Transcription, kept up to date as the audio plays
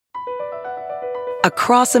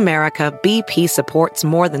Across America, BP supports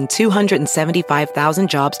more than 275,000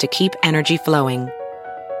 jobs to keep energy flowing.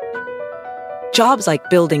 Jobs like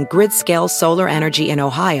building grid-scale solar energy in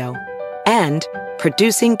Ohio and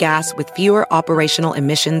producing gas with fewer operational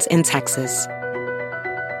emissions in Texas.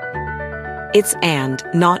 It's and,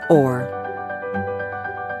 not or.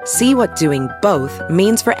 See what doing both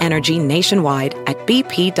means for energy nationwide at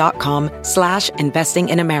bp.com/investing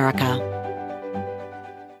in America.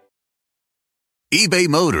 eBay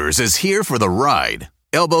Motors is here for the ride.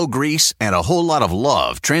 Elbow grease and a whole lot of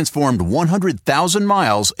love transformed 100,000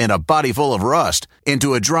 miles and a body full of rust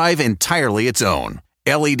into a drive entirely its own.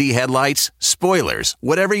 LED headlights, spoilers,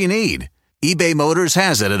 whatever you need. eBay Motors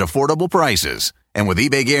has it at affordable prices. And with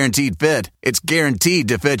eBay Guaranteed Fit, it's guaranteed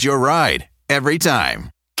to fit your ride every time.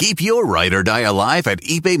 Keep your ride or die alive at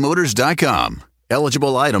ebaymotors.com.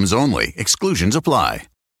 Eligible items only. Exclusions apply.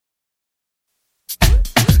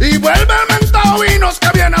 Y vuelve el mentado Vinos que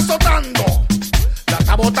viene azotando. La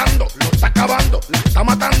está botando, lo está acabando, la está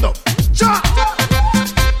matando. ¡Ya!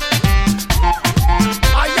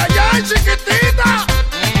 ¡Ay, ay, ay, chiquitita!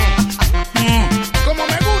 Como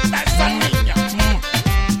me gusta esa niña.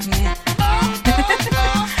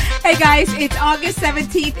 Hey guys, it's August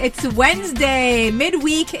 17th. It's Wednesday,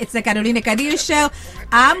 midweek. It's the Carolina Cadillo Show.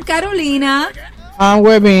 I'm Carolina. I'm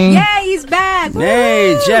Webin. Yeah, he's back.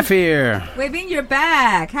 Hey, Woo! Jeff here. Webin, you're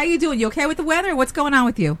back. How you doing? You okay with the weather? What's going on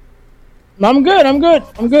with you? I'm good. Okay,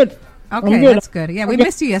 good. that's good. Yeah, we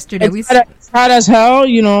missed you yesterday. It's hot as hell,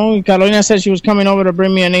 you know. Carolina said she was coming over to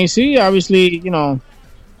bring me an AC. Obviously, you know.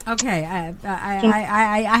 Okay,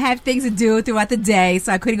 I have things to do throughout the day,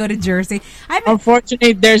 so I couldn't go to Jersey.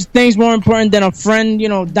 Unfortunately, there's things more important than a friend, you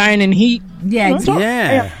know, dying in heat. Yeah, exactly.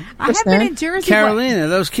 Yeah. I have been in Jersey. Carolina,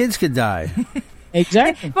 those kids could die.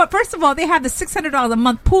 Exactly. But first of all, they have the $600 a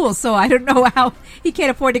month pool, so I don't know how he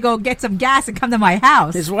can't afford to go get some gas and come to my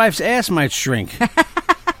house. His wife's ass might shrink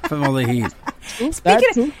from all the heat.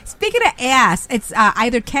 Speaking of ass, it's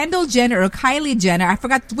either Kendall Jenner or Kylie Jenner. I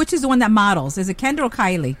forgot which is the one that models. Is it Kendall or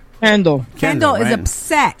Kylie? Kendall is right.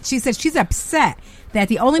 upset. She said she's upset that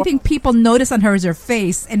the only thing people notice on her is her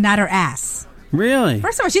face and not her ass. Really?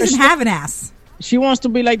 First of all, she doesn't have an ass. She wants to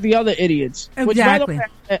be like the other idiots. Exactly. Which, by the way,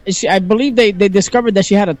 I believe they discovered that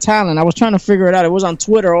she had a talent. I was trying to figure it out. It was on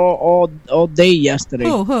Twitter all day yesterday.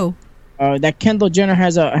 Who? That Kendall Jenner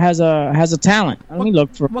has a talent. Let me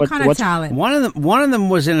look for what kind of talent. One of them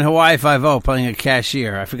was in Hawaii Five-0 playing a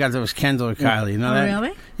cashier. I forgot if it was Kendall or Kylie. You know that?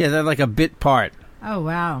 Really? Yeah, they're like a bit part. Oh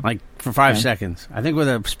wow! Like for 5 seconds. I think with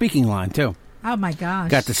a speaking line too. Oh my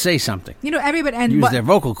gosh! Got to say something. You know, everybody and use their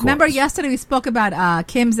vocal cords. Remember yesterday we spoke about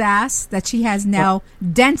Kim's ass, that she has now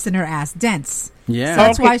dents in her ass. Dents. Yeah. So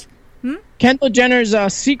that's why. Kendall Jenner's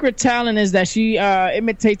secret talent is that she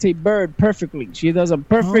imitates a bird perfectly. She does a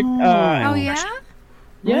perfect. Oh yeah.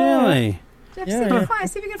 Really? Jeff, Yeah.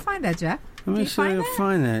 see if you can find that, Jeff. Let me see if I can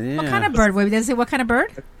find that. Yeah. What kind of bird? Wait, does it say what kind of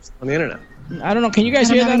bird? On the internet. I don't know. Can you guys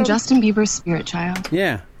hear that? Justin Bieber's spirit child.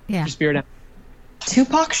 Yeah. Yeah. Your spirit.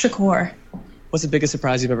 Tupac Shakur. What's the biggest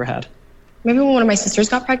surprise you've ever had? Maybe when one of my sisters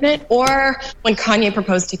got pregnant, or when Kanye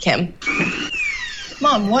proposed to Kim.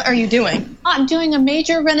 Mom, what are you doing? I'm doing a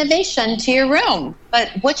major renovation to your room. But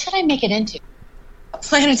what should I make it into? A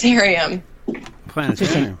planetarium.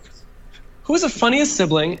 Planetarium. Who is the funniest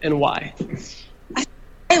sibling and why?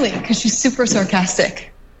 Riley, because she's super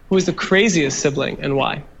sarcastic. Who is the craziest sibling and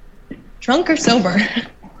why? Drunk or sober?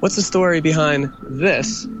 What's the story behind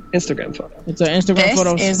this Instagram photo? It's an Instagram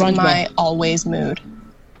photo of This is SpongeBob. my always mood.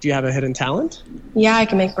 Do you have a hidden talent? Yeah, I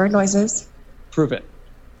can make bird noises. Prove it.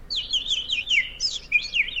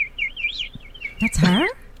 That's her?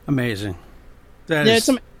 Amazing.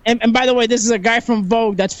 And by the way, this is a guy from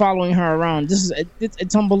Vogue that's following her around. This is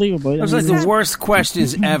it's unbelievable. Those are like the worst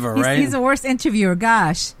questions ever, right? He's the worst interviewer.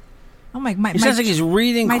 Gosh. Oh my! It sounds like he's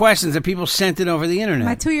reading questions that people sent in over the internet.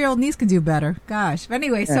 My 2-year-old niece can do better. Gosh. But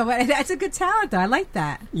anyway, so that's a good talent, though. I like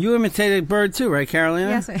that. You imitate a bird too, right, Carolina?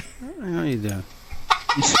 Yes. I know you do.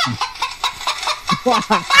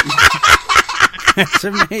 That's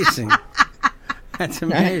amazing. That's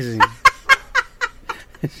amazing.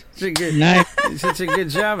 Such a good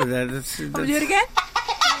job of that. That's do it again?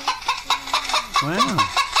 Wow.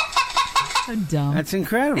 So dumb. That's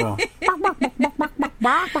incredible.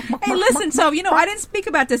 Hey, listen, so, I didn't speak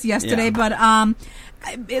about this yesterday, but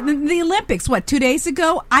the Olympics, 2 days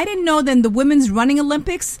ago? I didn't know then the women's running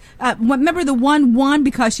Olympics, remember the one won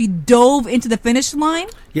because she dove into the finish line?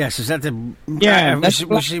 Yes, is that the... Yeah.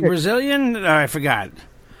 Was she Brazilian? I forgot.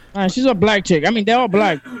 She's a black chick. I mean, they're all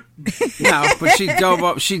black. No, but she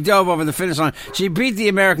dove over the finish line. She beat the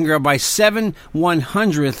American girl by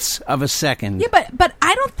 7/100ths of a second. Yeah, but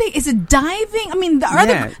I don't think is it diving? I mean, the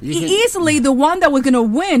other easily the one that was going to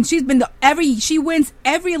win. She wins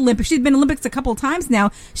every Olympic. She's been Olympics a couple of times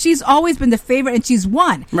now. She's always been the favorite, and she's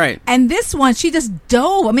won. Right. And this one, she just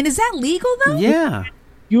dove. I mean, is that legal though? Yeah.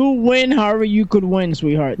 You win however you could win,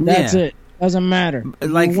 sweetheart. That's it. Doesn't matter.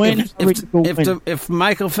 Like if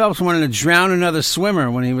Michael Phelps wanted to drown another swimmer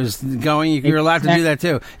when he was going, you're allowed to do that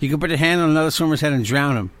too. You could put a hand on another swimmer's head and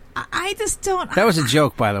drown him. I just don't. That was a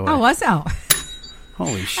joke, by the way. Oh, was that?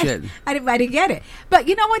 Holy shit! I didn't get it. But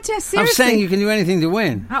you know what, Jess? Seriously, I'm saying you can do anything to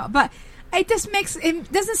win. Oh, but it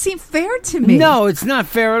doesn't seem fair to me. No, it's not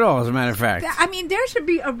fair at all. As a matter of fact, I mean, there should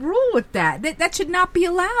be a rule with that. That should not be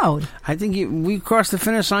allowed. I think we cross the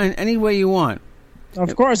finish line any way you want.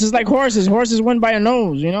 Of course, it's like horses. Horses win by a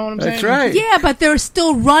nose. You know what I'm saying? That's right. Yeah, but they're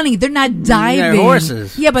still running. They're not diving. They're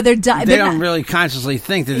horses. Yeah, but they're diving. They don't really consciously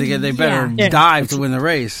think that they better dive to win the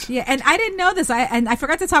race. Yeah, and I didn't know this. I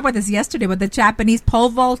forgot to talk about this yesterday, but the Japanese pole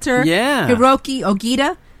vaulter, Hiroki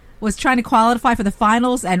Ogita, was trying to qualify for the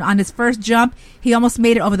finals, and on his first jump, he almost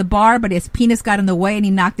made it over the bar, but his penis got in the way, and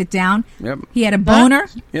he knocked it down. Yep. He had a boner.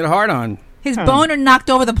 He had a hard-on. His boner knocked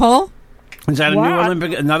over the pole. Is that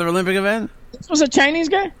another Olympic event? This was a Chinese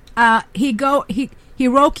guy? Hiroki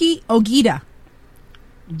Ogita.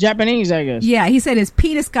 Japanese, I guess. Yeah, he said his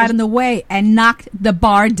penis got in the way and knocked the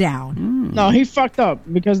bar down. No, he fucked up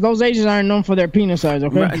because those Asians aren't known for their penis size,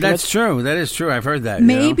 okay? Right, that's true. That is true. I've heard that.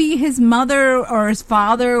 Maybe his mother or his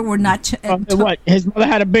father were not... what? His mother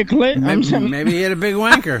had a big clit? Maybe he had a big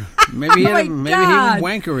wanker. Maybe he was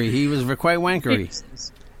wankery. He was quite wankery.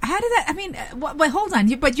 How did that... I mean, wait, hold on.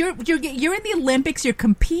 But you're in the Olympics. You're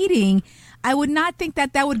competing. I would not think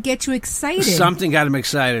that would get you excited. Something got him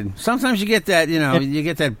excited. Sometimes you get that, you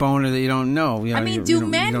get that boner that you don't know. I mean, do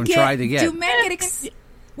men get excited?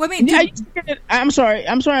 Well, I mean, I'm sorry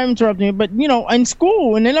I'm interrupting you, but in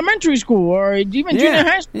school, in elementary school, or even junior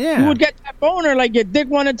high school, you would get that boner like your dick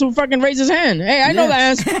wanted to fucking raise his hand. Hey, I know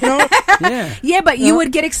that. Yeah, but you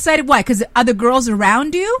would get excited. Why? Because other girls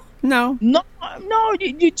around you? No,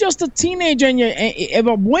 you're just a teenager, and if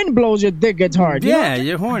a wind blows, your dick gets hard.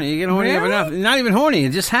 You're horny. You get horny enough. Not even horny.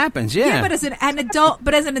 It just happens. Yeah. But as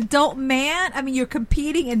an adult man, I mean, you're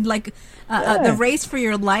competing in the race for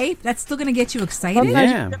your life. That's still going to get you excited.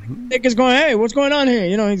 Yeah. Dick is going, hey, what's going on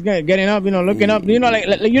here? He's getting up, looking up.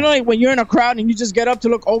 Like when you're in a crowd and you just get up to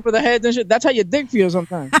look over the heads and shit. That's how your dick feels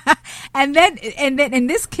sometimes. and then in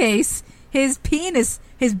this case, his penis.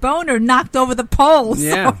 His boner knocked over the pole.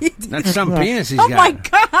 Yeah, so that's some penis he's got. Oh, my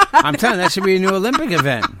God. I'm telling you, that should be a new Olympic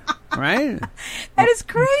event, right? That is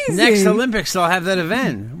crazy. Next Olympics, they'll have that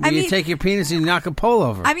event where you take your penis and you knock a pole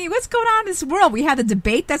over. I mean, what's going on in this world? We had the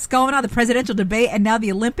debate that's going on, the presidential debate, and now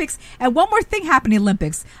the Olympics. And one more thing happened in the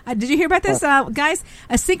Olympics. Did you hear about this, guys?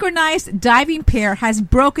 A synchronized diving pair has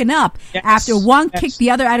broken up after one kicked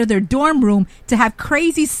the other out of their dorm room to have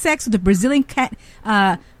crazy sex with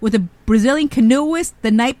a Brazilian canoeist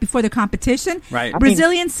the night before the competition. Right.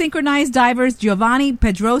 Brazilian synchronized divers Giovanni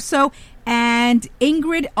Pedroso and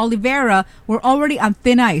Ingrid Oliveira were already on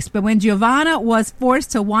thin ice. But when Giovanna was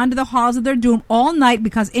forced to wander the halls of their dorm all night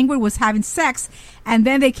because Ingrid was having sex, and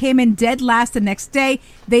then they came in dead last the next day,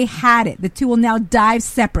 they had it. The two will now dive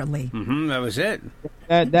separately. Mm-hmm, that was it.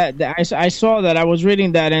 I saw that. I was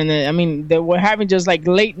reading that, and I mean, they were having just like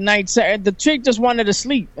late nights. The chick just wanted to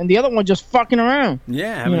sleep, and the other one just fucking around.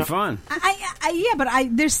 Yeah, having fun. But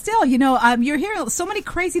there's still, you're hearing so many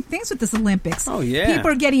crazy things with this Olympics. Oh yeah,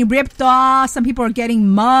 people are getting ripped off. Some people are getting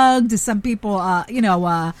mugged. Some people,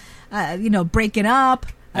 breaking up.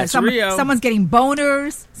 Someone's getting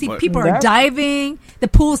boners. People are diving. The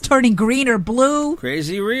pool's turning green or blue.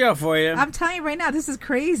 Crazy Rio for you. I'm telling you right now, this is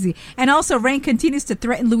crazy. And also, rain continues to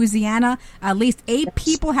threaten Louisiana. At least 8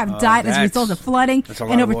 people have died as a result of flooding,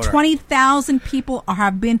 and over 20,000 people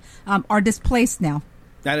are displaced now.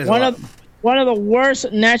 That is one of the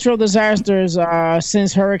worst natural disasters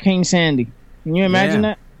since Hurricane Sandy. Can you imagine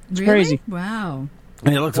that? It's crazy. Wow.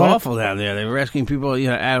 And it looks awful down there. They were rescuing people,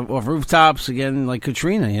 off rooftops again, like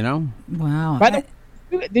Katrina. Wow.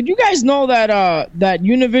 Did you guys know that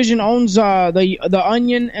Univision owns the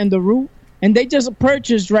Onion and the Root, and they just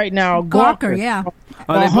purchased right now Gawker? Yeah.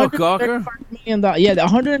 Oh, they bought Gawker?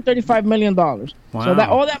 $135 million. Wow. So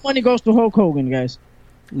all that money goes to Hulk Hogan, guys.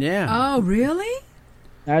 Yeah. Oh, really?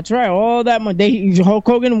 That's right. All that money. Hulk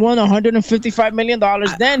Hogan won $155 million.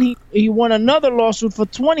 Then he won another lawsuit for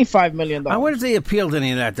 $25 million. I wonder if they appealed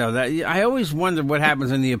any of that, though. I always wonder what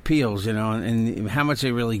happens in the appeals, and how much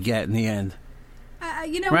they really get in the end.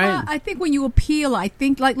 You know right? what? I think when you appeal, I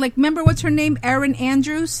think like remember what's her name, Erin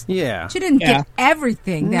Andrews? Yeah, she didn't get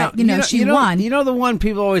everything that she won. You know the one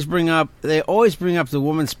people always bring up. They always bring up the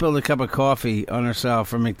woman spilled a cup of coffee on herself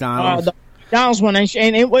from McDonald's. The McDonald's one, and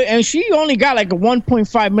she only got like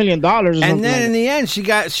 $1.5 million. And then in the end, she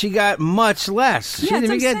got much less. She didn't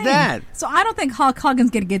even get that. So I don't think Hulk Hogan's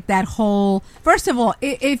going to get that whole. First of all,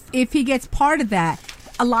 if he gets part of that.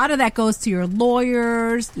 A lot of that goes to your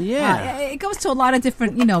lawyers. Yeah, it goes to a lot of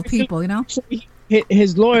different, people.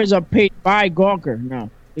 His lawyers are paid by Gawker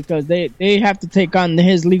now because they have to take on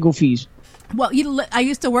his legal fees. Well, I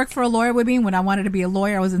used to work for a lawyer with me when I wanted to be a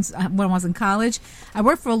lawyer. When I was in college. I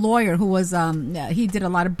worked for a lawyer who was he did a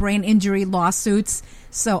lot of brain injury lawsuits.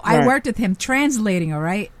 So I worked with him translating. All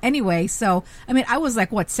right. Anyway, so I mean, I was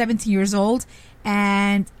like 17 years old.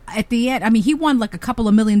 And at the end, I mean, he won like a couple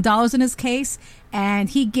of $1 million in his case, and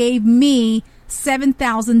he gave me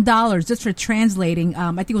 $7,000 just for translating.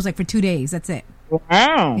 I think it was like for 2 days. That's it.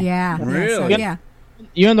 Wow. Yeah. Really? Yeah.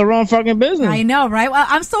 You're in the wrong fucking business. I know, right? Well,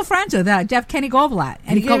 I'm still friends with Jeff Kenny Goldblatt.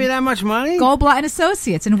 And he gave you that much money? Goldblatt and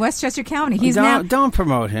Associates in Westchester County. Don't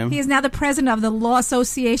promote him. He is now the president of the Law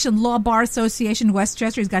Bar Association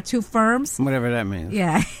Westchester. He's got 2 firms. Whatever that means.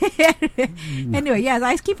 Yeah. Anyway, yes,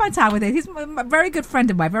 I keep on top with it. He's a very good friend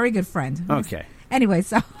of mine. Very good friend. Okay. Anyway,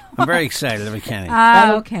 so I'm very excited about Kenny.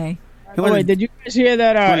 Okay. Wait, did you guys hear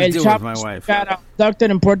that El Chapo got abducted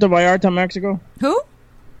in Puerto Vallarta, Mexico? Who?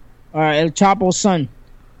 El Chapo's son.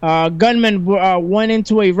 Gunmen went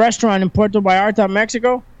into a restaurant in Puerto Vallarta,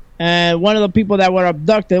 Mexico, and one of the people that were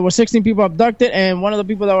abducted, there were 16 people abducted, and one of the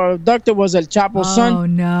people that were abducted was El Chapo's son. Oh,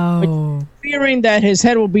 no. Fearing that his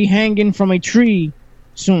head will be hanging from a tree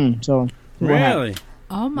soon. So really?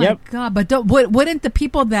 Oh, my God. But wouldn't the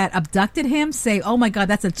people that abducted him say, oh, my God,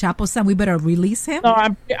 that's El Chapo's son, we better release him? No,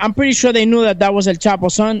 I'm pretty sure they knew that was El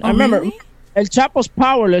Chapo's son. Oh, I remember really? El Chapo's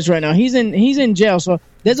powerless right now. He's in jail, so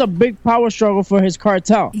there's a big power struggle for his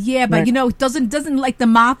cartel. Yeah, but doesn't like the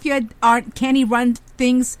mafia? Can he run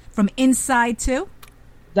things from inside too?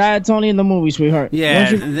 That's only in the movie, sweetheart. Yeah,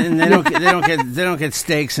 and they don't get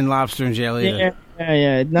steaks and lobster in jail either.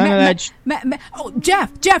 Yeah. None of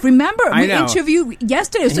that. Jeff, remember we interviewed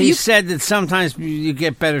yesterday. So he said that sometimes you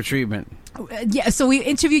get better treatment. Yeah, so we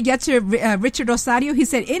interviewed yesterday Richard Rosario. He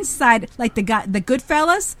said inside, like the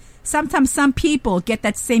Goodfellas, sometimes some people get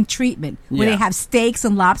that same treatment where they have steaks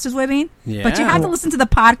and lobsters with me. Yeah. But you have to listen to the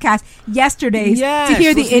podcast yesterday to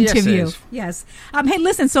hear the interview. Yes. Hey,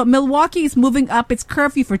 listen. So Milwaukee is moving up its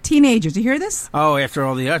curfew for teenagers. You hear this? Oh, after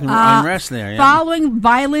all the unrest there. Yeah. Following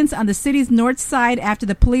violence on the city's north side after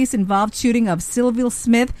the police-involved shooting of Sylvia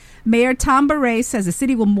Smith, Mayor Tom Barret says the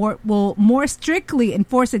city will more strictly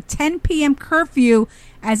enforce a 10 p.m. curfew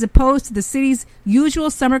as opposed to the city's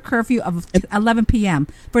usual summer curfew of 11 p.m.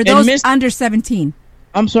 for those under 17.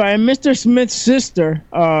 I'm sorry, and Mr. Smith's sister,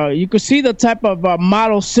 you could see the type of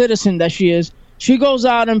model citizen that she is. She goes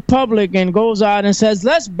out in public and goes out and says,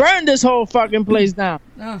 let's burn this whole fucking place down.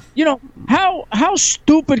 You know, how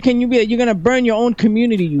stupid can you be that you're going to burn your own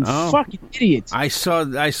community, you fucking idiots? I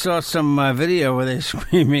saw some video where they're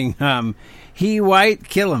screaming, he white,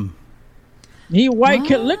 kill him. He white,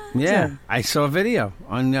 kill him? Yeah, I saw a video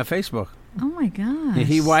on Facebook. Oh, my God.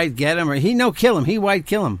 He white, get him, or kill him. He white,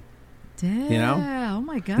 kill him. Damn. You know? Oh,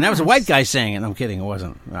 my God. And that was a white guy saying it. No, I'm kidding. It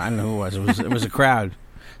wasn't. I don't know who it was. It was a crowd.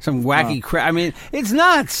 Some wacky crowd. I mean, it's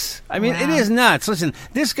nuts. I mean, it is nuts. Listen,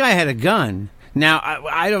 this guy had a gun. Now,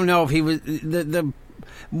 I don't know if he was...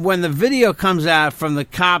 When the video comes out from the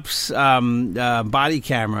cop's body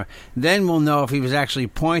camera, then we'll know if he was actually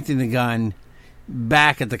pointing the gun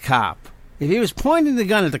back at the cop. If he was pointing the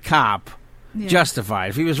gun at the cop, justified.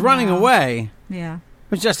 If he was running away... Yeah.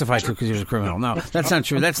 It was justified, too, because he was a criminal. No, that's not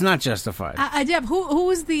true. That's not justified. Jeff, who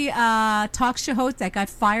was the talk show host that got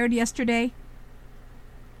fired yesterday?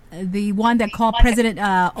 The one that called President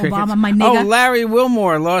Obama my nigga? Oh, Larry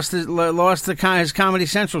Wilmore lost his Comedy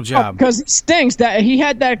Central job. Because he stinks. That he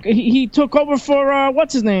had that. He took over for,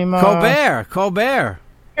 what's his name? Colbert.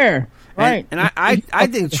 Right. And I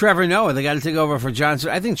think Trevor Noah, they got to take over for Johnson.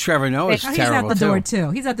 I think Trevor Noah is terrible, He's at the door,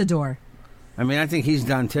 too. He's at the door. I mean, I think he's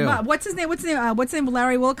done too. What's his name?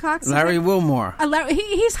 Larry Wilcox? Larry Wilmore.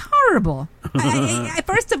 He's horrible.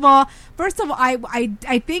 First of all,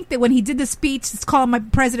 I think that when he did the speech, it's called my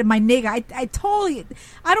president, my nigga.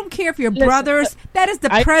 I don't care if you're brothers. That is the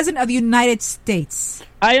president of the United States.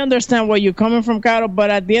 I understand where you're coming from, Carol,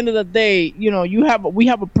 but at the end of the day, you know, we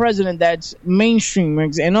have a president that's mainstream.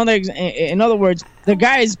 In other words, the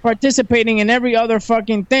guy is participating in every other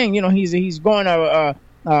fucking thing. You know, he's going to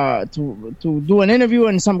to do an interview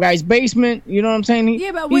in some guy's basement. You know what I'm saying?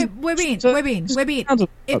 Yeah, but Webin.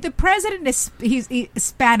 If the president is he's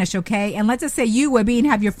Spanish, okay, and let's just say you, Webin,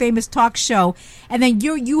 have your famous talk show, and then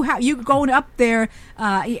you going up there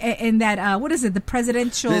in that what is it? The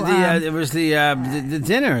presidential. It was the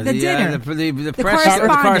dinner. The dinner.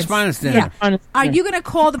 The correspondence dinner. Yeah. Are you going to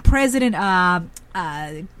call the president?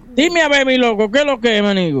 Dime a ver, mi loco, ¿qué es lo que es,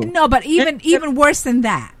 manigo? No, but even worse than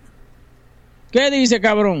that. ¿Qué dice,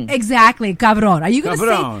 cabrón? Exactly, cabrón. Are you going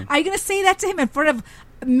to say that to him in front of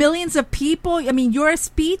millions of people? I mean, your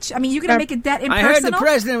speech. I mean, you're going to make it that impersonal. I heard the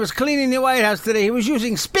president was cleaning the White House today. He was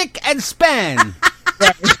using spick and span.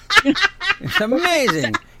 It's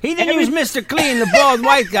amazing. He didn't use Mr. Clean, the bald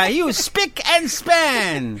white guy. He used spick and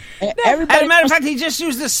span. As a matter of fact, he just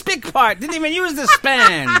used the spick part. Didn't even use the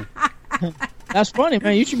span. That's funny,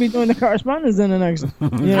 man. You should be doing the correspondence in the next.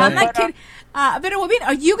 I'm not kidding. But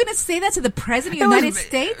are you going to say that to the president of the United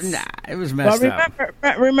States? Nah, it was messed up.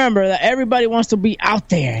 Remember that everybody wants to be out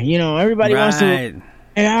there. You know, everybody wants to.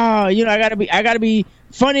 Oh, you know, I gotta be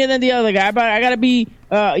funnier than the other guy. I gotta be,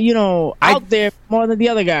 out there more than the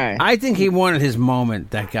other guy. I think he wanted his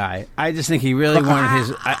moment, that guy. I just think he really wanted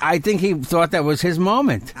his... I think he thought that was his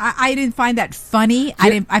moment. I didn't find that funny.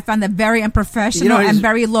 I found that very unprofessional and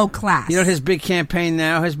very low class. You know what his big campaign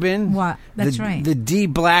now has been? What? That's right. The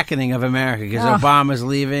de-blackening of America, because Obama's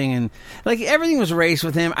leaving, and like everything was race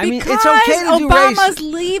with him. I mean, it's okay to do race. Obama's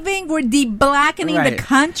leaving, we're de-blackening the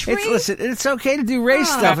country. It's okay to do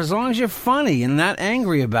race stuff as long as you're funny and not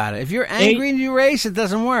angry about it. If you're angry and you race, it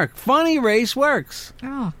doesn't work. Funny race works.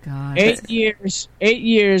 Oh God! 8 years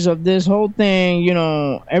of this whole thing. You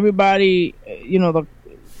know, everybody. You know,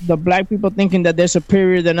 the black people thinking that they're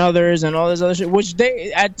superior than others and all this other shit, which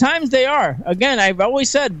they at times they are. Again, I've always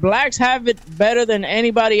said blacks have it better than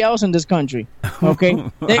anybody else in this country. Okay,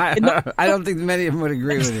 I don't think many of them would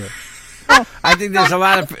agree with you. I think there's a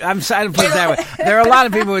lot of. I'm sorry to put it that way. There are a lot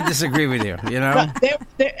of people who disagree with you. You know,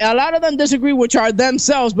 a lot of them disagree, which are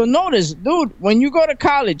themselves. But notice, dude, when you go to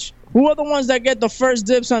college, who are the ones that get the first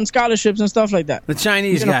dibs on scholarships and stuff like that? The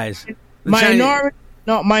Chinese guys.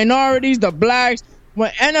 Minorities, the blacks. When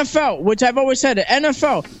NFL, which I've always said, the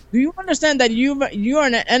NFL. Do you understand that you are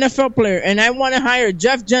an NFL player, and I want to hire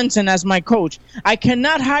Jeff Jensen as my coach? I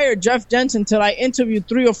cannot hire Jeff Jensen until I interview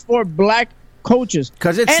 3 or 4 black coaches,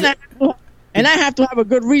 and I have to have a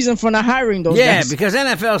good reason for not hiring those guys. Yeah, because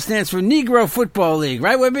NFL stands for Negro Football League,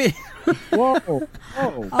 right, Webby? Whoa.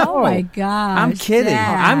 Oh my God! I'm kidding.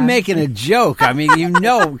 I'm making a joke. I mean, I'm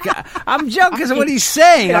joking because of what he's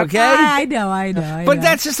saying. Okay, I know. But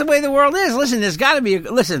that's just the way the world is. Listen, there's got to be.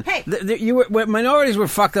 Hey, minorities were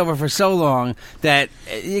fucked over for so long that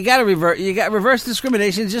you got to revert. You got reverse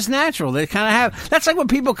discrimination is just natural. They kind of have. That's like when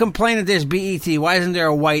people complain that there's BET. Why isn't there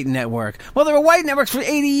a white network? Well, there were white networks for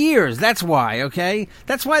 80 years. That's why. Okay,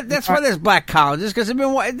 that's why there's black colleges because they've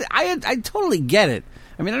been. I totally get it.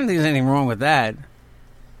 I mean, I don't think there's anything wrong with that.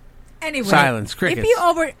 Anyway, silence, crickets.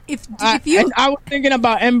 If you, I was thinking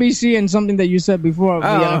about NBC and something that you said before.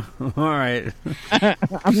 Oh, all right.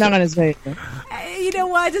 I'm not gonna say it. You know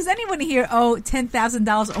what? Does anyone here owe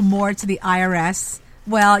 $10,000 or more to the IRS?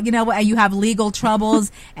 Well, you know what? You have legal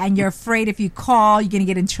troubles and you're afraid if you call, you're going to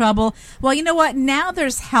get in trouble. Well, you know what? Now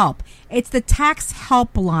there's help. It's the tax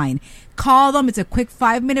helpline. Call them. It's a quick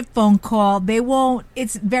 5-minute phone call.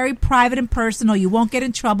 It's very private and personal. You won't get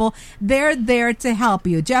in trouble. They're there to help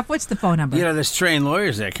you. Jeff, what's the phone number? You know, there's trained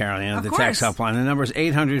lawyers there, Carolina, at the tax helpline. The number is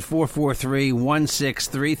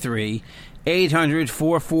 800-443-1633.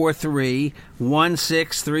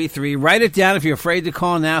 800-443-1633. Write it down if you're afraid to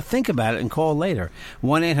call now. Think about it and call later.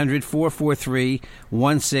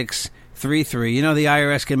 1-800-443-1633. You know, the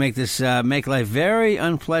IRS can make this make life very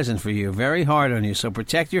unpleasant for you, very hard on you. So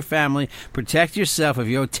protect your family, protect yourself. If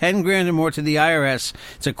you owe $10,000 or more to the IRS,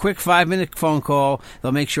 it's a quick 5-minute phone call.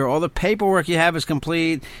 They'll make sure all the paperwork you have is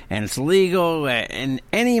complete and it's legal, and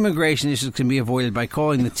any immigration issues can be avoided by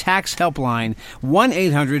calling the tax helpline,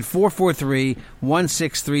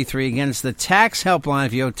 1-800-443-1633. Again, it's the tax helpline.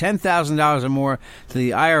 If you owe $10,000 or more to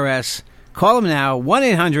the IRS, call them now,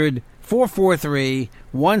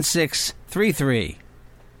 1-800-443-1633.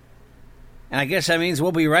 And I guess that means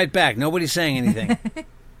we'll be right back. Nobody's saying anything. All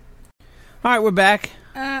right, we're back.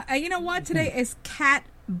 You know what? Today is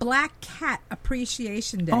Black Cat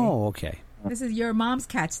Appreciation Day. Oh, okay. This is your mom's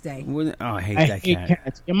cat's day. Oh, I hate that cat.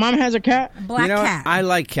 Cats. Your mom has a cat? Black cat. I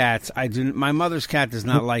like cats. I do. My mother's cat does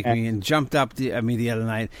not like me and jumped up at me the other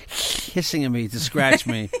night, hissing at me to scratch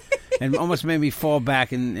me, and almost made me fall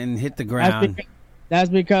back and hit the ground. That's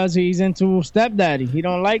because he's into stepdaddy. He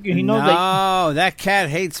don't like you. He knows that. No, that cat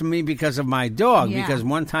hates me because of my dog. Yeah. Because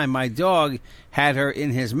one time my dog had her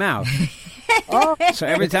in his mouth. Oh. So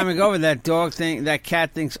every time I go over, that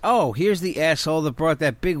cat thinks, oh, here's the asshole that brought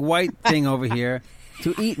that big white thing over here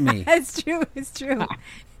to eat me. It's true. It's true.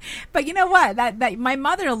 But you know what? That my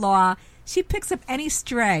mother-in-law, she picks up any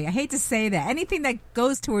stray. I hate to say that. Anything that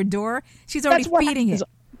goes to her door, she's already feeding it.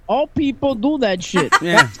 All people do that shit.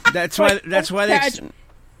 Yeah, that's why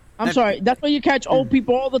I'm sorry. That's why you catch old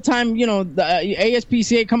people all the time. You know, the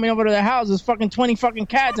ASPCA coming over to their house. There's fucking 20 fucking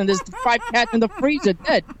cats, and there's 5 cats in the freezer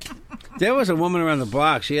dead. There was a woman around the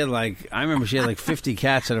block. She had I remember she had like 50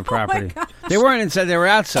 cats at her property. gosh. They weren't inside; they were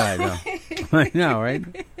outside, though. I know, right?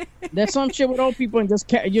 There's some shit with old people and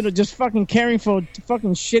just fucking caring for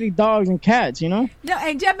fucking shitty dogs and cats. You know. No,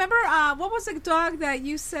 and Jeff, remember what was the dog that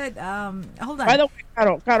you said? Hold on. By the way,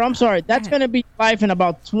 Caro, I'm sorry. That's gonna be life in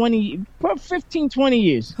about 15, 20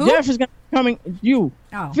 years. Who? Jeff is gonna be coming. You.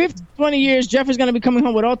 Oh. 15, 20 years. Jeff is gonna be coming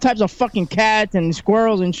home with all types of fucking cats and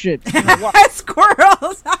squirrels and shit.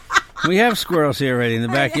 Squirrels. We have squirrels here already in the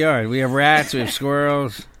backyard. We have rats. We have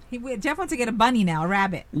squirrels. Jeff wants to get a bunny now, a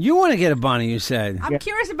rabbit. You want to get a bunny? You said. I'm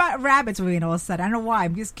curious about rabbits. All of a sudden, I don't know why.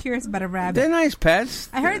 I'm just curious about a rabbit. They're nice pets.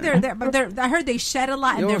 I heard I heard they shed a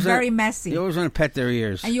lot and they're very messy. You always want to pet their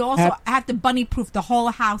ears. And you also have to bunny-proof the whole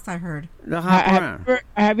house. I heard. They'll hop around.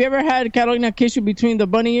 Have you ever had Carolina kiss you between the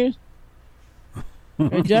bunny ears?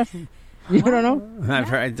 Hey, Jeff? You don't know? I've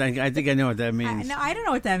heard, I think I know what that means. No, I don't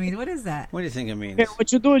know what that means. What is that? What do you think it means? Okay, what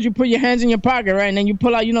you do is you put your hands in your pocket, right? And then you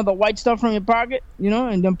pull out, the white stuff from your pocket,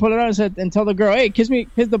 and then pull it out and tell the girl, hey, kiss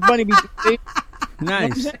the bunny between.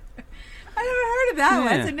 Nice. I never heard of that one.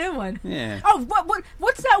 That's a new one. Yeah. Oh,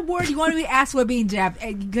 what's that word you want me to ask what being Jeff?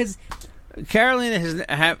 Because Carolina has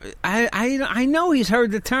I know he's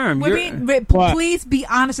heard the term. Please be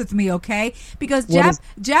honest with me, okay? Because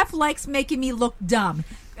Jeff likes making me look dumb.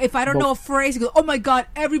 If I don't know a phrase, he goes, "Oh my God,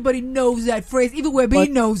 everybody knows that phrase. Even Webin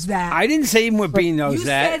knows that." I didn't say even Webin knows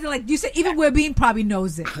that. You said even Webin probably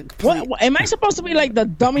knows it. What am I supposed to be like the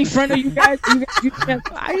dummy friend of you guys?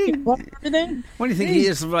 I didn't. What do you think he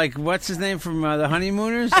is like? What's his name from the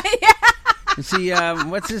Honeymooners? Yeah. Is he?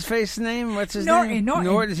 What's his face name? What's his name?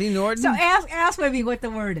 Norton. Is he Norton? So ask Webin what the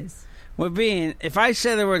word is. Webin, if I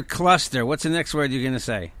say the word cluster, what's the next word you're going to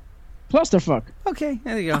say? Clusterfuck. Okay,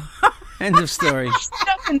 there you go. End of story. She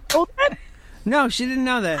doesn't know that? No, she didn't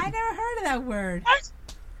know that. I never heard of that word.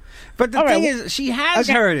 But the thing is, she has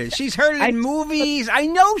heard it. She's heard it in movies. I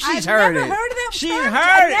know she's heard it. I've never heard of that. She's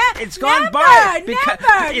heard it. It's gone by. Gone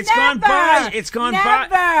by. It's gone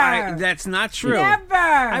by. That's not true. Never.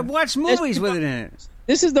 I've watched movies with it in it.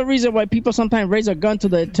 This is the reason why people sometimes raise a gun to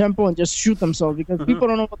the temple and just shoot themselves, because people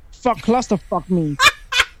don't know what the fuck clusterfuck means.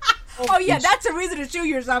 Oh, yeah, that's a reason to shoot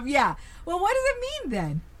yourself, yeah. Well, what does it mean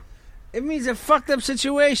then? It means a fucked up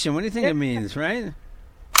situation. What do you think it means, right?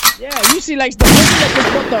 Yeah, you see, like the person that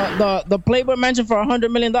just bought the Playboy Mansion for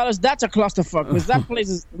 $100 million, that's a clusterfuck, because that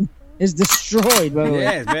place is destroyed, by the way.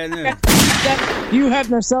 Yeah, it's bad news. You have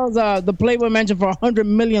yourselves the Playboy Mansion for $100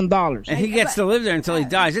 million. And he gets to live there until he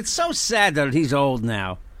dies. It's so sad that he's old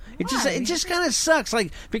now. It just kind of sucks,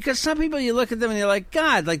 like, because some people, you look at them and you're like,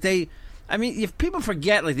 God, like if people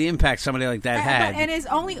forget like the impact somebody like that had. And his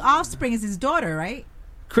only offspring is his daughter, right?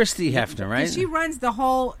 Christy Hefner, right? She runs the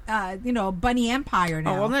whole, bunny empire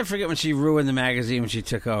now. Oh, I'll never forget when she ruined the magazine when she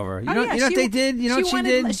took over. You know what they did? You know what she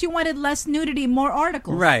did? She wanted less nudity, more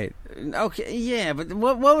articles. Right. Okay, yeah, but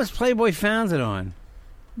what was Playboy founded on?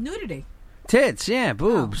 Nudity. Tits, yeah,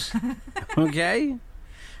 boobs. Okay?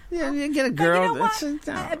 Yeah, you get a girl.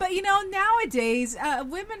 But nowadays,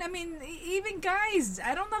 women, even guys,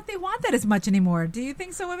 I don't know if they want that as much anymore. Do you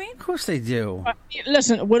think so, Of course they do.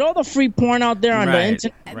 Listen, with all the free porn out there on the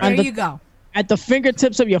internet, there you go. At the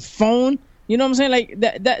fingertips of your phone, you know what I'm saying? Like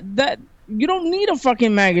that you don't need a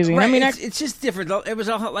fucking magazine. Right. It's just different. It was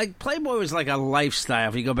like Playboy was like a lifestyle.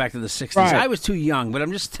 If you go back to the 60s, right. I was too young, but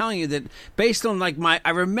I'm just telling you that based on I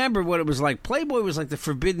remember what it was like. Playboy was like the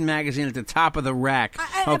forbidden magazine at the top of the rack.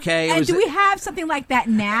 Okay, and do we have something like that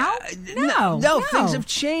now? No, things have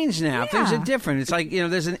changed now. Yeah. Things are different. It's like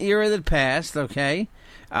there's an era that passed. Okay,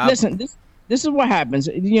 listen, this is what happens.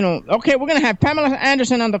 Okay, we're gonna have Pamela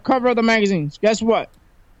Anderson on the cover of the magazines. Guess what?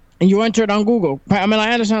 And you enter it on Google, Pamela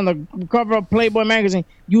Anderson on the cover of Playboy magazine.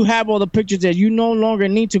 You have all the pictures there. You no longer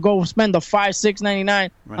need to go spend the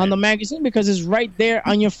 $5-$6.99 on the magazine, because it's right there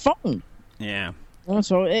on your phone. Yeah.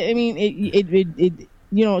 So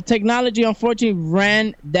technology unfortunately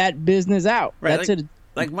ran that business out. Right. That's it.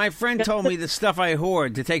 Like my friend told me the stuff I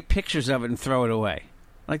hoard to take pictures of it and throw it away.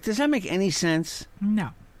 Like, does that make any sense?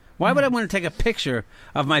 No. Why would I want to take a picture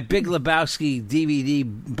of my Big Lebowski DVD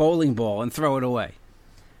bowling ball and throw it away?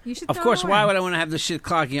 You should Of throw course, it why away. would I want to have this shit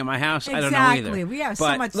clogging at my house? I don't know Exactly. either. We have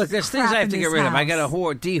but so much look, there's things crap I have in to get this rid of. I got to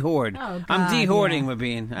house. de-hoard. Oh, I'm God, de-hoarding, yeah.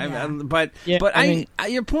 Mabine. Yeah. But I mean-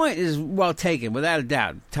 your point is well taken, without a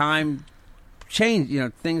doubt. Time change,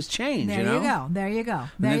 things change. There you go. There you go. And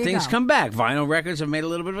There then you things go. come back. Vinyl records have made a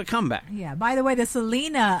little bit of a comeback. Yeah. By the way, the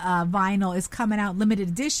Selena vinyl is coming out limited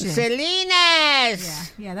edition.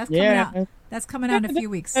 Selena's. Yeah, that's coming out. That's coming out in a few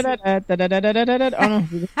weeks. Oh, no.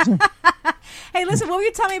 Hey, listen, what were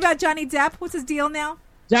you telling me about Johnny Depp? What's his deal now?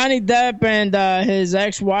 Johnny Depp and his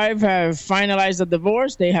ex-wife have finalized the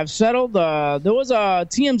divorce. They have settled. There was a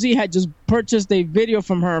TMZ had just purchased a video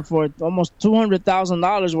from her for almost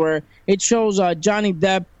 $200,000, where it shows Johnny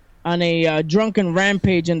Depp on a drunken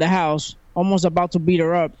rampage in the house, almost about to beat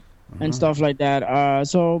her up and stuff like that.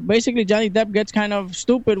 So basically, Johnny Depp gets kind of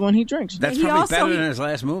stupid when he drinks. That's He probably also- better than his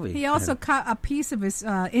last movie. He also cut a piece of his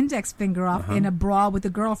index finger off in a brawl with a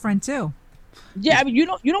girlfriend too. Yeah, I mean, you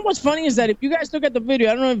know what's funny is that if you guys look at the video,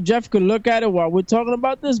 I don't know if Jeff could look at it while we're talking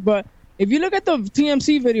about this, but if you look at the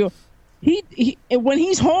TMC video, he when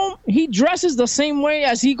he's home, he dresses the same way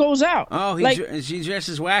as he goes out. Oh, she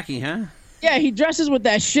dresses wacky, huh? Yeah, he dresses with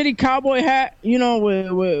that shitty cowboy hat,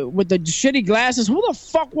 with the shitty glasses. Who the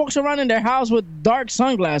fuck walks around in their house with dark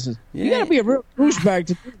sunglasses? You Yeah. gotta be a real douchebag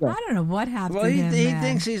to do I that. don't know what happened Well, to he him.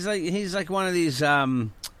 thinks he's like one of these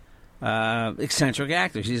eccentric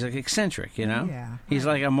actors. He's like eccentric, Yeah. He's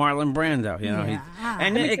like a Marlon Brando, Yeah.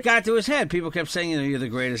 And it got to his head. People kept saying, you're the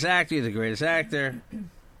greatest actor. You're the greatest actor.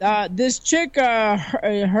 This chick,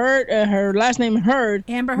 her last name Heard,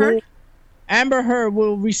 Amber Heard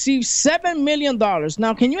will receive $7 million.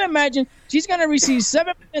 Now, can you imagine? She's gonna receive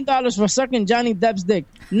 $7 million for sucking Johnny Depp's dick.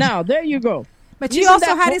 Now, there you go. But she Isn't also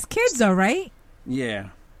that had cool? his kids, though, right? Yeah.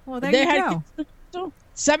 Well, there They you had go. kids too.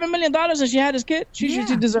 $7 million and she had his kid. She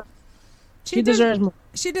Yeah. deserves. She does- deserves more.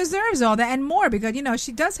 She deserves all that and more because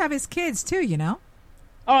she does have his kids too.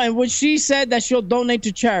 Oh, and when she said that she'll donate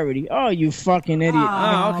to charity. Oh, you fucking idiot!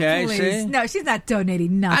 Oh, okay, please. see? No, she's not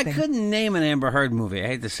donating I nothing. couldn't name an Amber Heard movie. I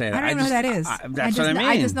hate to say that. I don't know who that is. That's what I mean.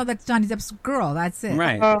 I just know that's Johnny Depp's girl. That's it.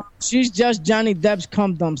 Right. She's just Johnny Depp's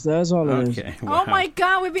cum dumpster. That's all it is. Okay. Oh my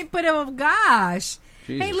God, we've been put. Oh gosh.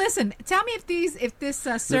 Jesus. Hey, listen. Tell me if this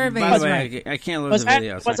survey By is the right. way, I can't lose Was the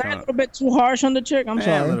video. It's I not a coming little bit too harsh on the chick? I'm up.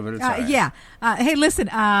 sorry. Yeah, a little bit. It's all right. Yeah. Hey, listen.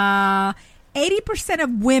 80%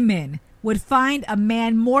 of women would find a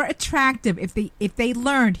man more attractive if they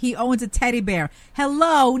learned he owns a teddy bear.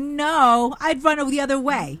 Hello, no, I'd run the other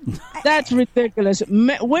way. That's ridiculous.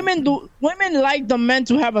 Women like the men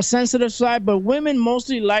to have a sensitive side, but women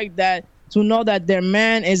mostly like that to know that their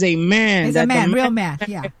man is a man. He's that a man, the real man.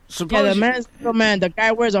 Yeah. Yeah, the man's a real man. The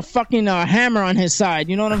guy wears a fucking hammer on his side.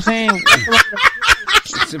 You know what I'm saying?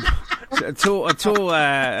 A tool belt.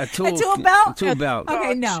 A tool belt.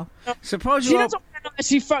 Okay, no. Suppose She you doesn't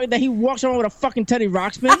know that he walks around with a fucking Teddy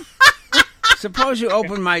Ruxpin. Suppose you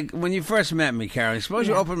open when you first met me, Carol. Suppose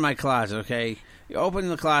you open my closet, okay? You open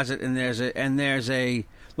the closet and there's a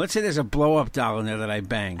let's say there's a blow up doll in there that I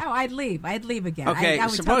banged. Oh, I'd leave again. Okay, I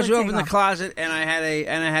would suppose totally you take open the off. closet and I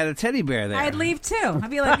had a teddy bear there. I'd leave too. I'd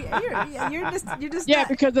be like, you're just Yeah, not-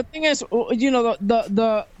 because the thing is,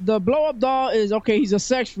 the blow up doll is okay. He's a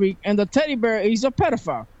sex freak, and the teddy bear, he's a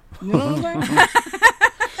pedophile. You know what I'm saying?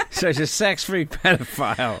 So he's a sex freak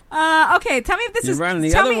pedophile. Okay, tell me if this You're is running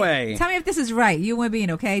the tell other me- way. Tell me if this is right. You and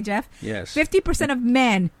being okay, Jeff? Yes. 50% of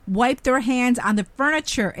men wipe their hands on the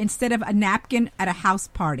furniture instead of a napkin at a house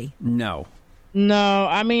party. No. No,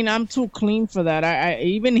 I mean I'm too clean for that. I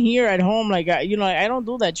even here at home, I don't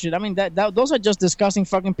do that shit. I mean that those are just disgusting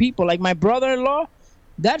fucking people. Like my brother-in-law,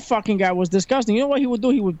 that fucking guy was disgusting. You know what he would do?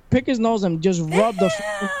 He would pick his nose and just rub the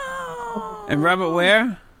And rub it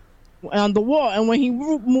where? on the wall. And when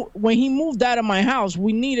he moved out of my house,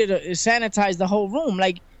 we needed to sanitize the whole room.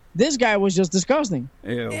 Like this guy was just disgusting.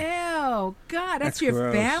 Ew. Ew, God, that's your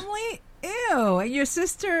gross. family? Ew, and your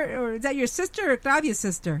sister, or is that your sister or Claudia's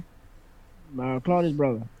sister? Claudia's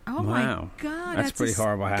brother. Oh Wow. my God, That's pretty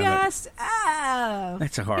horrible habit. Oh.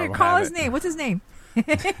 That's a horrible Here, call his habit. name. What's his name?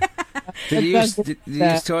 Did you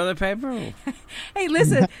use toilet paper? Hey,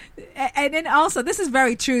 listen, and then also, this is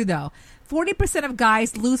very true though. 40% of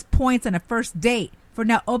guys lose points on a first date for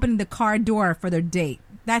not opening the car door for their date.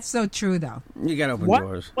 That's so true though. You got to open What?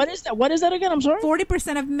 doors. What is that? What is that again? I'm sorry.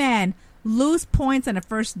 40% of men lose points on a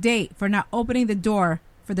first date for not opening the door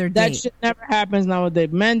for their That date. shit never happens nowadays.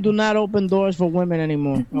 Men do not open doors for women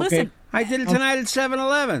anymore. Okay? Listen, I did it tonight at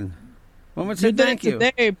 7-Eleven. Woman You said did thank it you.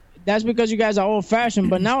 today. That's because you guys are old fashioned.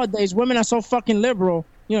 But nowadays, women are so fucking liberal.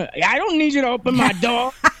 I don't need you to open my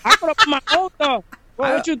door. I can open my own door.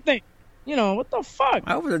 Well, what you think? You know, what the fuck?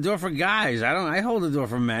 I open the door for guys. I hold the door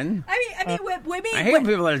for men. I mean, women. I hate when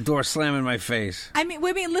people let a door slam in my face. I mean,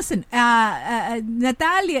 women. Listen,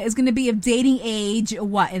 Natalia is going to be of dating age.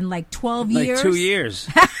 What, in like 12 years? Like 2 years.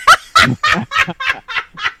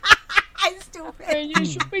 I'm stupid. And you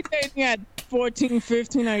should be dating at 14,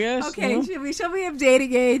 15, I guess. Okay, you know? she'll be of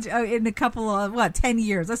dating age in a couple of 10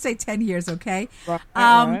 years. Let's say 10 years. Okay.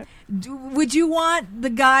 Right. Would you want the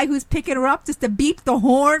guy who's picking her up just to beep the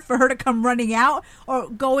horn for her to come running out, or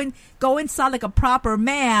go inside like a proper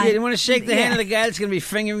man? Yeah, you want to shake the hand of the guy that's going to be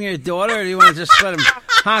fingering your daughter, or do you want to just let him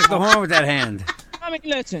honk the horn with that hand? I mean,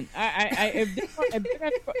 listen. If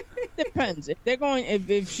it depends. If they're going,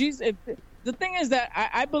 the thing is that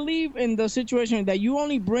I believe in the situation that you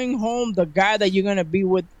only bring home the guy that you're gonna be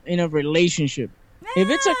with in a relationship. If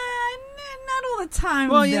it's a not all the time.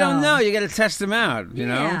 Well, you though. don't know. You got to test them out. You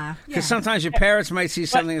know, because sometimes your parents might see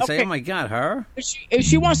something and say, "Oh my God, her." If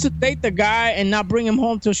she wants to date the guy and not bring him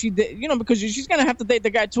home till because she's gonna have to date the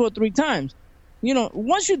guy 2 or 3 times. You know,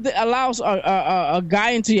 once you allow a guy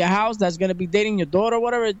into your house that's going to be dating your daughter or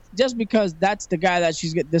whatever, just because that's the guy that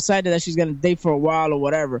she's decided that she's going to date for a while or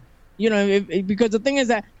whatever. You know, because the thing is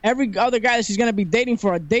that every other guy that she's going to be dating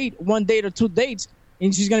for a date, 1 date or 2 dates,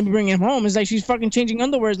 and she's going to be bringing him home, it's like she's fucking changing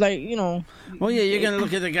underwear. It's like, you know. Well, yeah, you're going to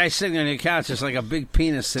look at the guy sitting on your couch. It's like a big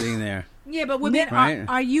penis sitting there. Yeah, but women, right?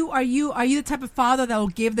 are you the type of father that will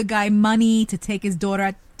give the guy money to take his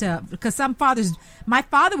daughter to? Because some fathers, my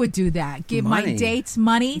father would do that. Give my dates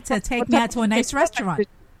money to take me out to a nice restaurant.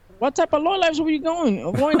 What type of low lives were you going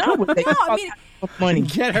out with? No, I mean, money.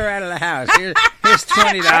 Get her out of the house. Here's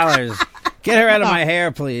 $20. Get her out of my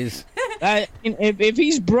hair, please. If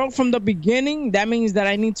he's broke from the beginning, that means that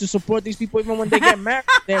I need to support these people even when they get married.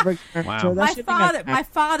 Wow. So my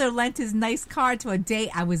father lent his nice car to a date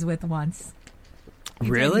I was with once.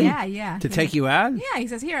 Really? Yeah. To take you out? Yeah, he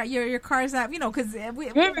says, "Here, your car's out." You know, because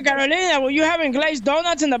Carolina, were you having glazed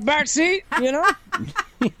donuts in the back seat? You know.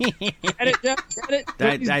 Get it?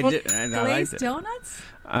 Glazed donuts?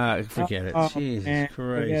 Forget it. Jesus man,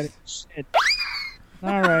 Christ. Shit.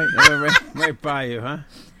 All right. Right by you, huh?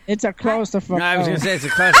 It's a clusterfuck. No, I was going to say it's a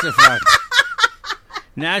clusterfuck.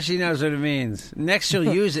 Now she knows what it means. Next, she'll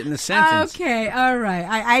use it in the sentence. Okay, all right.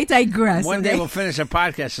 I digress. One day we'll finish a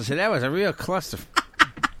podcast. She'll say, that was a real clusterfuck.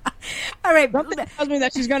 All right. Something tells me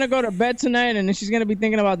that she's going to go to bed tonight and then she's going to be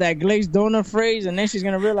thinking about that glazed donut phrase and then she's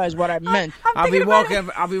going to realize what I meant. I'll be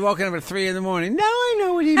woken up at 3 a.m. Now I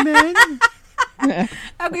know what he meant.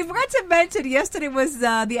 We forgot to mention yesterday was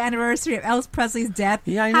the anniversary of Elvis Presley's death.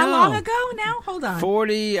 Yeah, I know. How long ago now? Hold on.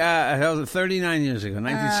 39 years ago,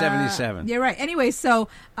 1977. You're right. Anyway, so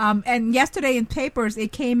and yesterday in papers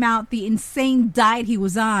it came out the insane diet he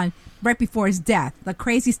was on right before his death. The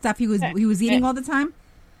crazy stuff he was eating all the time.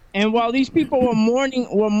 And while these people were mourning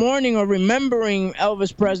or remembering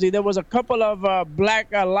Elvis Presley, there was a couple of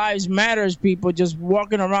Black Lives Matters people just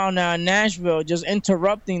walking around Nashville, just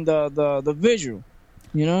interrupting the visual.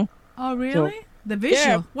 You know? Oh, really? So, the visual?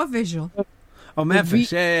 Yeah. What visual? Oh,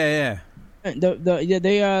 Memphis. Yeah.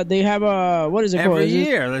 They have a what is it called? Every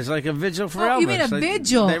year there's like a vigil for Elvis. You mean a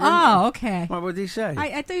vigil? Okay. What would he say?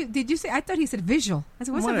 I thought. Did you say? I thought he said visual. I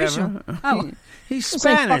said, what's Whatever. a visual? Oh, he's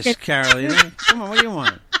Spanish, Carolina. Come on, what do you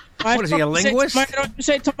want? What is he, a linguist? You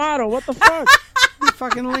say tomato. What the fuck?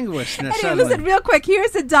 Fucking linguist. Anyway, listen, real quick.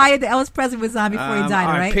 Here's the diet that Elvis Presley was on before he died.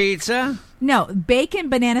 Right? Pizza. No, bacon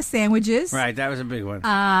banana sandwiches. Right, that was a big one.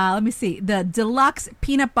 Let me see. The deluxe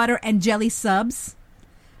peanut butter and jelly subs.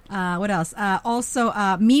 What else? Also,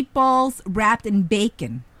 meatballs wrapped in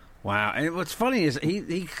bacon. Wow! And what's funny is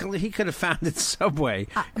he could have founded Subway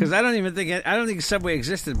because I don't think Subway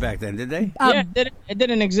existed back then, did they? It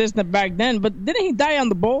didn't exist back then. But didn't he die on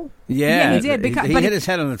the bowl? Yeah, he did. Because he hit his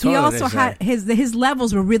head on the toilet. He also had his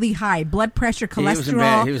levels were really high. Blood pressure,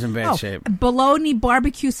 cholesterol. He was in bad shape. Bologna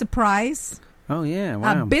barbecue surprise. Oh yeah!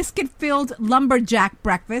 Wow. Biscuit-filled lumberjack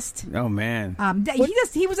breakfast. Oh man!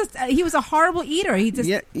 He was a horrible eater.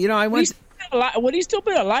 I went. Would he still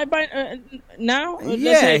be alive by now?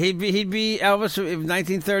 Yeah, he'd be Elvis in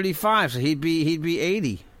 1935, so he'd be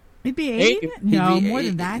 80. He'd be 80? No, more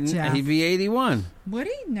than that, Jeff. He'd be 81. Would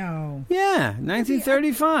he? No. Yeah,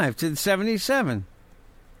 1935 to 77.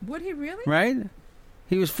 Would he really? Right?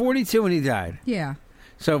 He was 42 when he died. Yeah.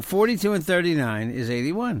 So 42 and 39 is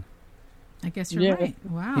 81. I guess you're right.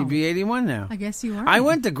 Wow. He'd be 81 now. I guess you are. I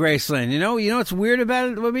went to Graceland. You know what's weird about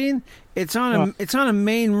it, Wabine? It's on a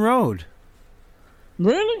main road.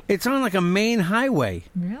 Really? It's on like a main highway.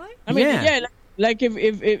 Really? I mean, yeah. Like if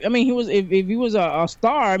he was a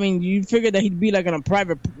star, I mean, you figure that he'd be like on a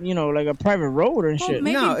private, like a private road and shit.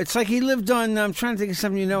 No, it's like he lived on. I'm trying to think of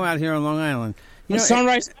something out here on Long Island.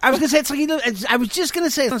 Sunrise. I was gonna say it's like I was just gonna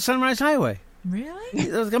say it's on Sunrise Highway. Really?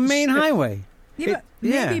 It was like a main highway. Yeah, but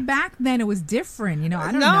maybe back then it was different.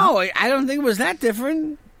 I don't know. No, I don't think it was that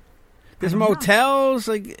different. There's motels.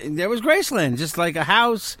 Like there was Graceland, just like a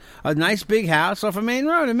house, a nice big house off a main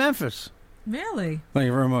road in Memphis. Really? Thank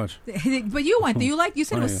you very much. But you went there. You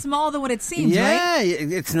said it was smaller than what it seems, right? Yeah,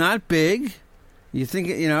 it's not big. You think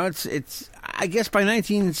it's. I guess by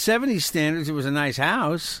 1970 standards, it was a nice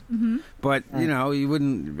house. Mm-hmm. But you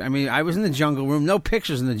wouldn't. I mean, I was in the jungle room. No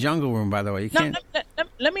pictures in the jungle room, by the way. You can't.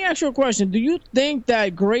 Let me ask you a question. Do you think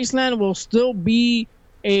that Graceland will still be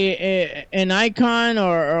an icon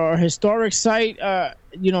or a historic site?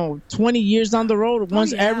 20 years down the road,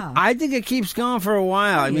 I think it keeps going for a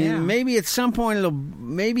while. I mean, maybe at some point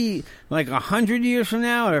maybe like 100 years from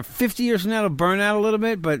now or 50 years from now, it'll burn out a little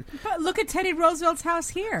bit. But look at Teddy Roosevelt's house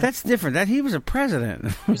here. That's different. He was a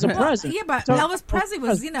president. He was a president. Yeah, but Elvis Presley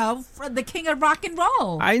was, the king of rock and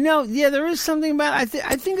roll. I know. Yeah, there is something about. I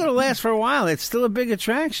think it'll last for a while. It's still a big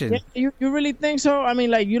attraction. Yeah, you really think so? I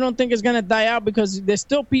mean, like you don't think it's gonna die out because there's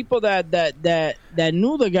still people that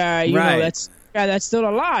knew the guy. You know, that's. Guy that's still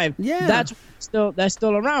alive. Yeah, that's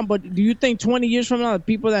still around. But do you think 20 years from now, the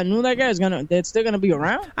people that knew that guy they're still gonna be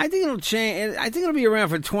around? I think it'll change. I think it'll be around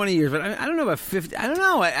for 20 years, but I don't know about 50. I don't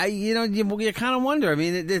know. You kind of wonder. I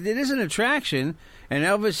mean, it is an attraction, and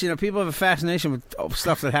Elvis. People have a fascination with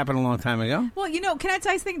stuff that happened a long time ago. Well, can I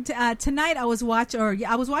tell you something? Tonight I was watching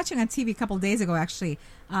on TV a couple of days ago, actually,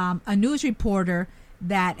 a news reporter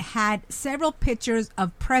that had several pictures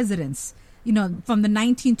of presidents. From the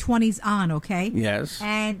 1920s on, okay? Yes.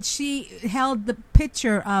 And she held the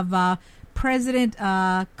picture of President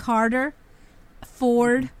Carter,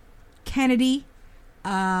 Ford, Kennedy,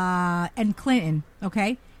 and Clinton,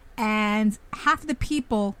 okay? And half the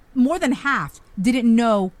people, more than half, didn't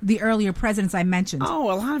know the earlier presidents I mentioned.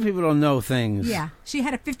 Oh, a lot of people don't know things. Yeah. She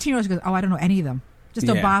had a 15-year-old. She goes, I don't know any of them. Just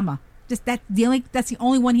Obama. That's the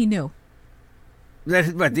only one he knew.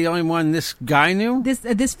 That's the only one this guy knew? This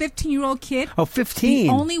 15-year-old kid. Oh, 15.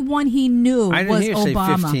 The only one he knew was Obama. I didn't hear say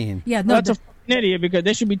 15. Yeah, no, that's a fucking idiot because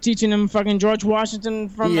they should be teaching him fucking George Washington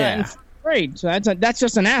from grade. So that's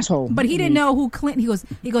just an asshole. But he didn't know who Clinton.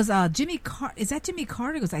 He goes, Jimmy Carter. Is that Jimmy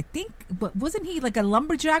Carter? He goes, I think. But wasn't he like a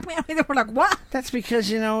lumberjack man? I mean, they were like, what? That's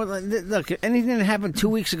because look, anything that happened 2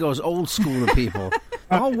 weeks ago is old school to people.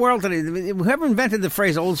 The whole world today. Whoever invented the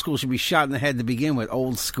phrase "old school" should be shot in the head to begin with.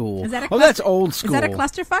 Old school. Is that that's old school. Is that a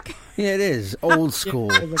clusterfuck? Yeah, it is old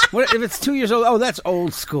school. What if it's 2 years old? Oh, that's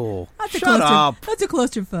old school. Shut up. That's a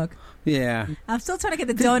clusterfuck. Yeah. I'm still trying to get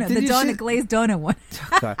the donut, glazed donut one.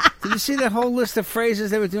 God. Did you see that whole list of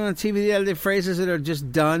phrases they were doing on TV the other day? Phrases that are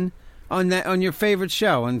just done on your favorite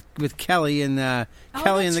show and with Kelly and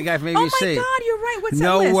Kelly and the guy from ABC. Oh my God, you're right. What's that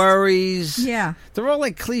No list? worries. Yeah. They're all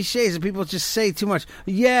like cliches that people just say too much.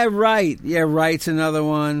 Yeah, right. Yeah, right's another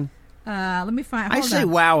one. Let me find. I say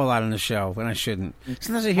wow a lot on the show when I shouldn't.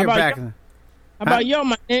 Sometimes I hear back. How about yo,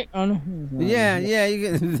 my Nick? Oh, no. Yeah.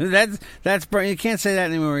 That's you can't say that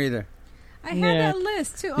anymore either. I had that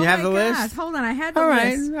list too. You have the list? Hold on, I had the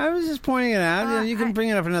list. I was just pointing it out. You can bring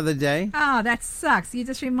it up another day. Oh, that sucks. You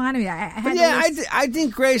just reminded me. I had the list. I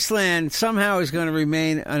think Graceland somehow is going to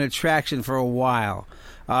remain an attraction for a while.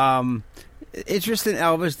 Interest in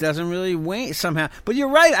Elvis doesn't really wane somehow. But you're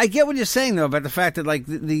right. I get what you're saying though about the fact that like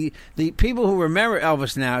the people who remember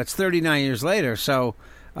Elvis now, it's 39 years later. So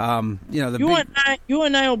you and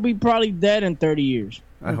I will be probably dead in 30 years.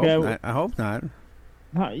 I hope not.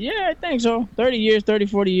 Yeah, I think so. 30 years, 30,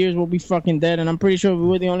 40 years, we'll be fucking dead, and I'm pretty sure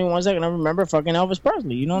we're the only ones that can remember fucking Elvis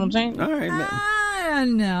Presley. You know what I'm saying? All right. I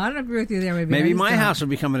don't know. I don't agree with you there. Maybe my house will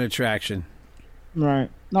become an attraction. Right.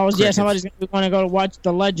 No, somebody's going to go to watch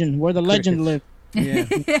The Legend, where the legend lives. Yeah.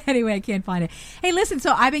 Anyway, I can't find it. Hey, listen,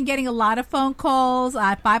 so I've been getting a lot of phone calls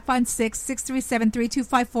at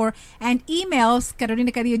 516-637-3254 and emails,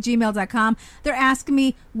 carolinacadillo@gmail.com. They're asking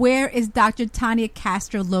me, where is Dr. Tanya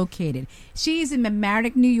Castro located? She's in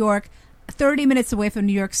Mamaroneck, New York, 30 minutes away from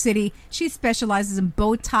New York City. She specializes in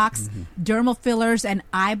Botox, dermal fillers, and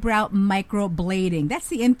eyebrow microblading. That's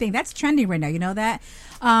the in thing. That's trending right now. You know that?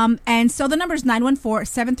 And so the number is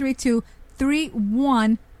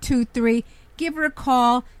 914-732-3123. Give her a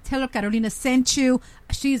call. Tell her Carolina sent you.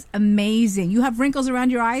 She's amazing. You have wrinkles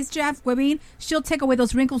around your eyes, Jeff? I mean, she'll take away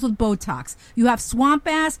those wrinkles with Botox. You have swamp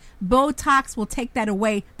ass? Botox will take that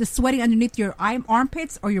away. The sweating underneath your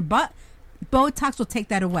armpits or your butt? Botox will take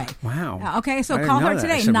that away. Wow. Okay, so call her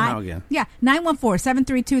today.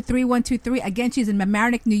 914-732-3123. Again, she's in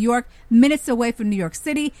Mamaroneck, New York, minutes away from New York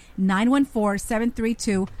City.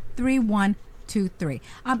 914-732-3123.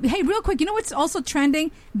 Hey, real quick, you know what's also trending?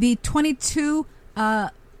 The 22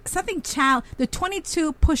 something the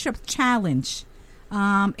 22 push-up challenge.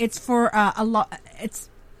 It's for a lot. It's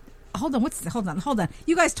hold on.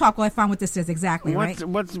 You guys talk while I find what this is exactly.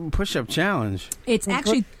 What's push-up challenge? It's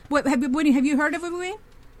actually what have you heard of it, Wayne?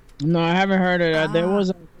 No, I haven't heard of that. There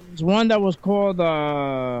was one that was called.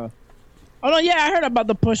 Oh no, yeah, I heard about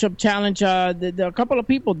the push-up challenge. A couple of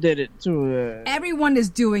people did it too. Everyone is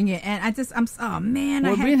doing it, and oh man.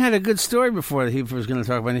 Well, Bean had a good story before that he was going to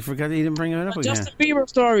talk about, and he forgot he didn't bring it up again. Justin Bieber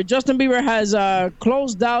story. Justin Bieber has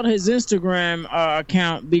closed out his Instagram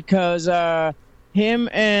account because him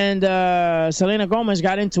and Selena Gomez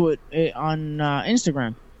got into it on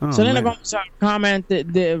Instagram. Oh, Selena Gomez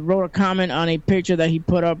wrote a comment on a picture that he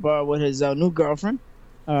put up with his new girlfriend,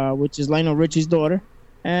 which is Lionel Richie's daughter.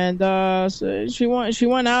 And so she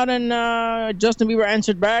went out, and Justin Bieber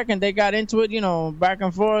answered back, and they got into it, back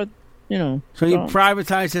and forth, So he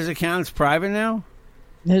privatized his account. It's private now?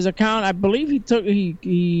 His account, I believe he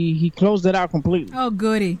closed it out completely. Oh,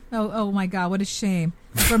 goody. Oh my God, what a shame.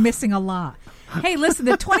 We're missing a lot. Hey, listen,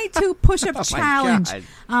 the 22 push-up challenge.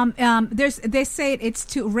 They say it's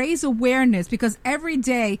to raise awareness because every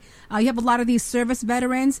day you have a lot of these service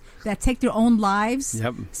veterans that take their own lives.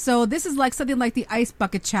 Yep. So this is like something like the ice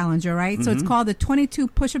bucket challenge, all right? Mm-hmm. So it's called the 22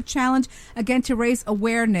 push-up challenge, again, to raise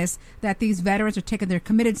awareness that these veterans are they're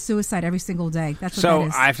committed suicide every single day. That's what that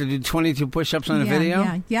is. So I have to do 22 push-ups on a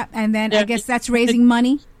video? Yeah. And then I guess that's raising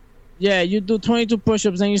money. Yeah, you do 22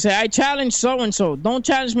 push-ups, and you say, I challenge so-and-so. Don't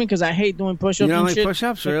challenge me because I hate doing push-ups. You don't like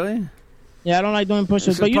push-ups, really? Yeah, I don't like doing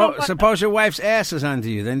push-ups. Suppose your wife's ass is onto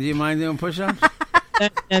you. Then do you mind doing push-ups?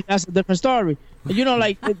 and that's a different story.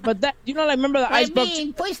 Remember the ice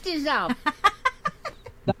bucket? Push this up.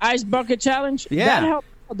 The ice bucket challenge? Yeah. That helped.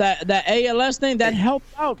 That ALS thing, that helped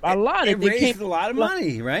out a lot. It raised a lot of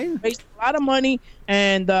money, right? Raised a lot of money,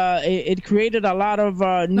 and it created a lot of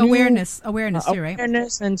new awareness,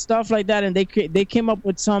 awareness and stuff like that. And they came up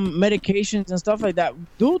with some medications and stuff like that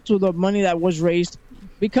due to the money that was raised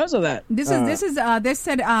because of that. They said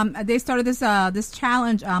they started this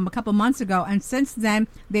challenge a couple months ago, and since then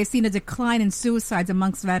they've seen a decline in suicides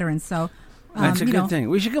amongst veterans. So. That's a good thing.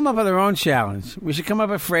 We should come up with our own challenge. We should come up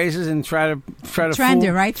with phrases and try to trend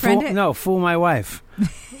it, right? Trend it? No, fool my wife.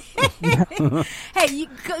 Hey,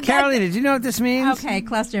 Carolina, do you know what this means? Okay,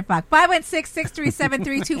 clusterfuck.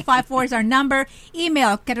 516-637-3254 is our number.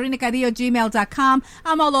 Email carolinacadillo@gmail.com.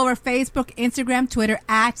 I'm all over Facebook, Instagram, Twitter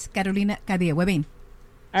at Carolina Cadillo. Webin.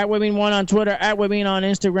 At Webin1 on Twitter, at Webin on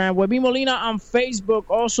Instagram, Webin Molina on Facebook.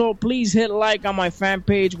 Also, please hit like on my fan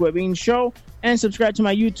page, Webin Show, and subscribe to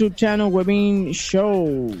my YouTube channel, Webin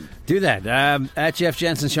Show. Do that. At Jeff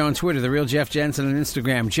Jensen Show on Twitter, The Real Jeff Jensen on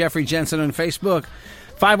Instagram, Jeffrey Jensen on Facebook.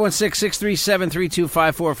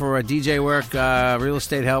 516-637-3254 for DJ work, real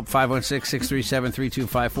estate help,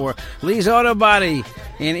 516-637-3254. Lee's Auto Body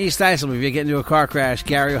in East Islip. If you get into a car crash,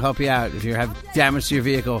 Gary will help you out. If you have damage to your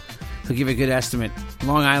vehicle, he'll give you a good estimate.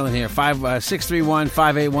 Long Island here,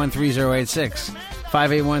 631-581-3086.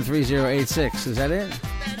 581-3086. Is that it?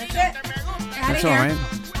 That's it. That's all right.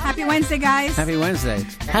 Happy Wednesday, guys. Happy Wednesday.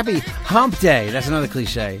 Happy Hump Day. That's another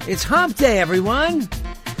cliche. It's Hump Day, everyone.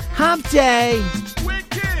 Hump Day.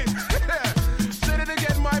 Say it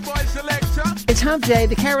again, my boy selector. It's Hump Day.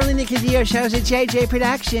 The Carolina Cadillo Show's a JJ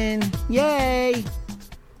production. Yay.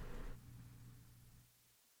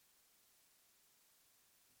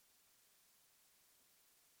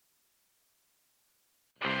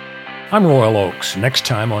 I'm Royal Oakes. Next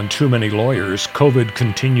time on Too Many Lawyers, COVID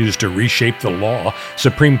continues to reshape the law.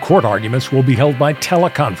 Supreme Court arguments will be held by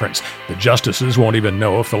teleconference. The justices won't even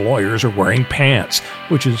know if the lawyers are wearing pants,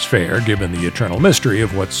 which is fair given the eternal mystery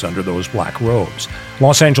of what's under those black robes.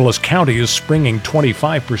 Los Angeles County is springing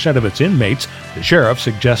 25% of its inmates. The sheriff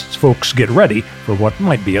suggests folks get ready for what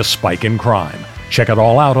might be a spike in crime. Check it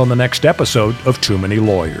all out on the next episode of Too Many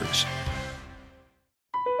Lawyers.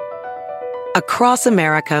 Across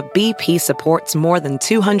America, BP supports more than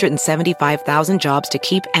 275,000 jobs to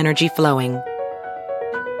keep energy flowing.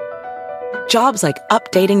 Jobs like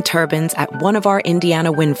updating turbines at one of our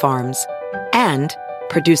Indiana wind farms and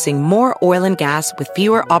producing more oil and gas with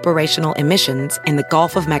fewer operational emissions in the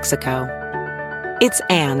Gulf of Mexico. It's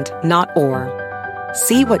and, not or.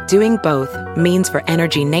 See what doing both means for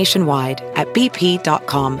energy nationwide at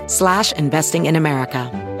bp.com/investing in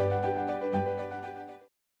America.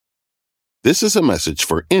 This is a message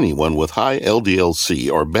for anyone with high LDL-C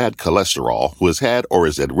or bad cholesterol who has had or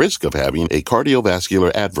is at risk of having a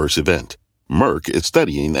cardiovascular adverse event. Merck is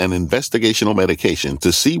studying an investigational medication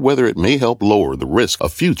to see whether it may help lower the risk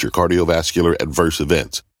of future cardiovascular adverse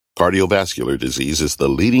events. Cardiovascular disease is the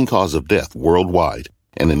leading cause of death worldwide.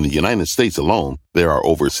 And in the United States alone, there are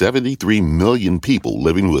over 73 million people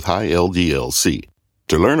living with high LDL-C.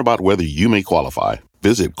 To learn about whether you may qualify,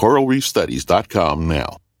 visit CoralReefStudies.com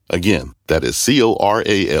now. Again, that is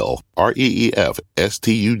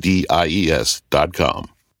CoralReefStudies.com.